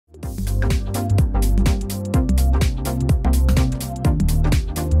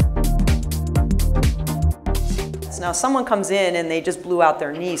Now, if someone comes in and they just blew out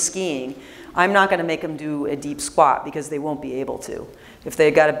their knee skiing, I'm not going to make them do a deep squat because they won't be able to. If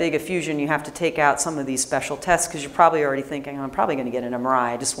they've got a big effusion, you have to take out some of these special tests because you're probably already thinking, oh, I'm probably going to get an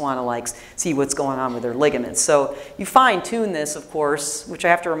MRI. I just want to like see what's going on with their ligaments. So you fine-tune this, of course, which I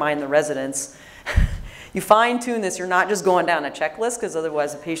have to remind the residents. You fine-tune this. You're not just going down a checklist because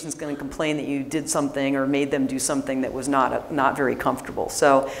otherwise the patient's going to complain that you did something or made them do something that was not very comfortable.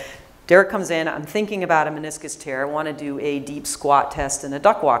 So Derek comes in, I'm thinking about a meniscus tear. I want to do a deep squat test and a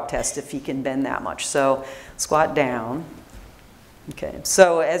duck walk test if he can bend that much. So squat down. Okay,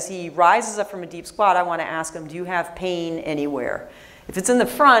 so as he rises up from a deep squat, I want to ask him, do you have pain anywhere? If it's in the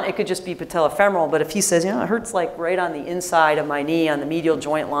front, it could just be patellofemoral, but if he says, you know, it hurts like right on the inside of my knee, on the medial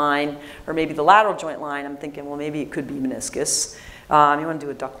joint line, or maybe the lateral joint line, I'm thinking, well, maybe it could be meniscus. You want to do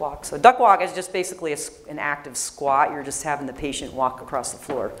a duck walk. So a duck walk is just basically an active squat. You're just having the patient walk across the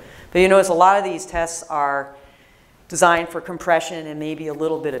floor. But you notice a lot of these tests are designed for compression and maybe a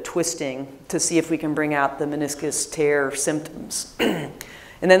little bit of twisting to see if we can bring out the meniscus tear symptoms.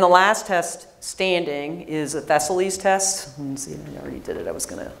 And then the last test, standing, is a Thessaly's test. Let me see, I already did it. I was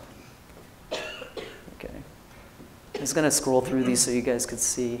going to, okay. I was going to scroll through these so you guys could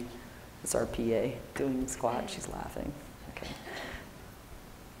see. It's our PA doing the squat. She's laughing. Okay.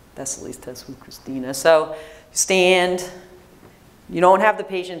 Thessaly's test with Christina. So stand. You don't have the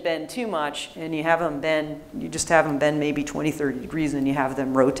patient bend too much, and you have them bend, you just have them bend maybe 20, 30 degrees, and you have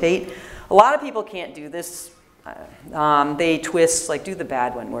them rotate. A lot of people can't do this. They twist, like do the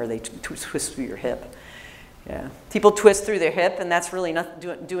bad one where they twist through your hip. Yeah. People twist through their hip, and that's really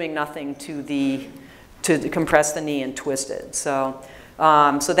doing nothing to compress the knee and twist it. So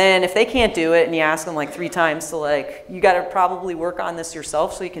then if they can't do it and you ask them like 3 times to like, you got to probably work on this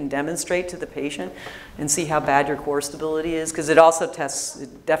yourself so you can demonstrate to the patient and see how bad your core stability is, because it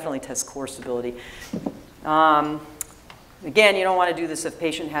definitely tests core stability. Again, you don't want to do this if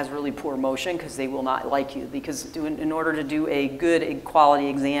patient has really poor motion because they will not like you, because in order to do a good quality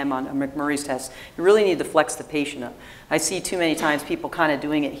exam on a McMurray's test, you really need to flex the patient up. I see too many times people kind of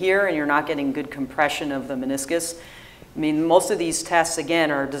doing it here and you're not getting good compression of the meniscus. I mean, most of these tests,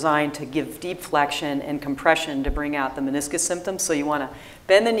 again, are designed to give deep flexion and compression to bring out the meniscus symptoms. So you want to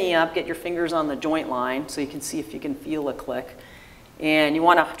bend the knee up, get your fingers on the joint line so you can see if you can feel a click. And you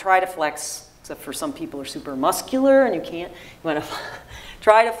want to try to flex, except for some people are super muscular and you can't. You want to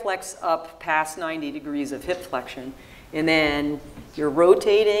try to flex up past 90 degrees of hip flexion. And then you're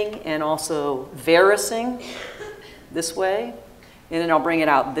rotating and also varusing this way. And then I'll bring it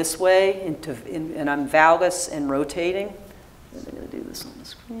out this way, and I'm valgus and rotating. And I'm going to do this on the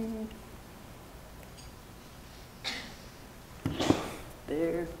screen.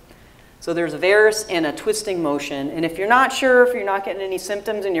 There. So there's a varus and a twisting motion. And if you're not sure, if you're not getting any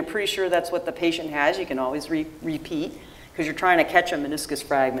symptoms and you're pretty sure that's what the patient has, you can always repeat, because you're trying to catch a meniscus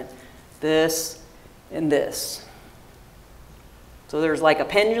fragment. This and this. So there's like a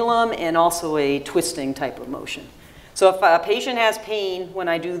pendulum and also a twisting type of motion. So if a patient has pain when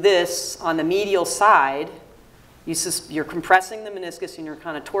I do this on the medial side, you're compressing the meniscus and you're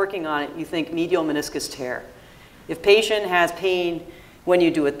kind of torquing on it, you think medial meniscus tear. If patient has pain when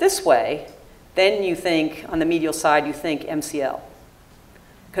you do it this way, then you think, on the medial side, you think MCL.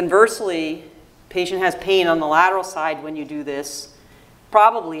 Conversely, patient has pain on the lateral side when you do this,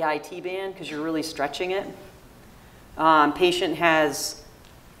 probably IT band because you're really stretching it. Patient has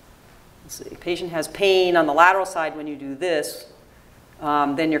pain on the lateral side when you do this,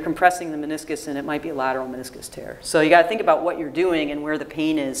 then you're compressing the meniscus and it might be a lateral meniscus tear. So you got to think about what you're doing and where the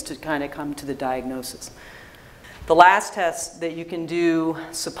pain is to kind of come to the diagnosis. The last test that you can do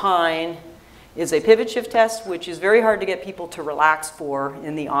supine is a pivot shift test, which is very hard to get people to relax for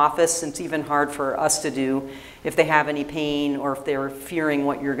in the office. It's even hard for us to do if they have any pain or if they're fearing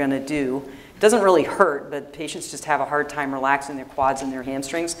what you're going to do. It doesn't really hurt, but patients just have a hard time relaxing their quads and their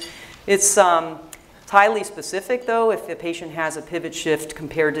hamstrings. It's highly specific, though, if the patient has a pivot shift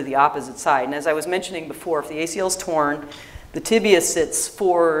compared to the opposite side. And as I was mentioning before, if the ACL is torn, the tibia sits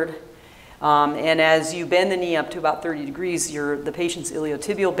forward, and as you bend the knee up to about 30 degrees, the patient's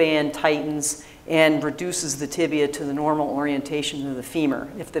iliotibial band tightens and reduces the tibia to the normal orientation of the femur.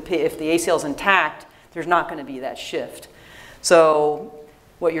 If the ACL is intact, there's not going to be that shift. So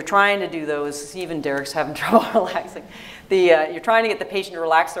what you're trying to do, though, is even Derek's having trouble relaxing. You're trying to get the patient to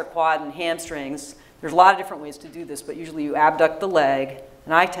relax their quad and hamstrings. There's a lot of different ways to do this, but usually you abduct the leg,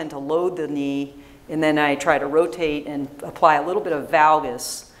 and I tend to load the knee, and then I try to rotate and apply a little bit of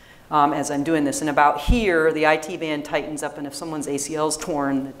valgus as I'm doing this. And about here, the IT band tightens up, and if someone's ACL is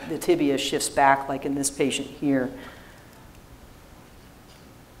torn, the tibia shifts back, like in this patient here.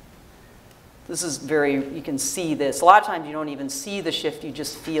 This is very, you can see this. A lot of times you don't even see the shift, you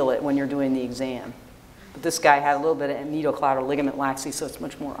just feel it when you're doing the exam. But this guy had a little bit of medial collateral ligament laxity, so it's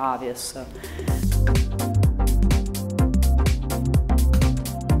much more obvious. So.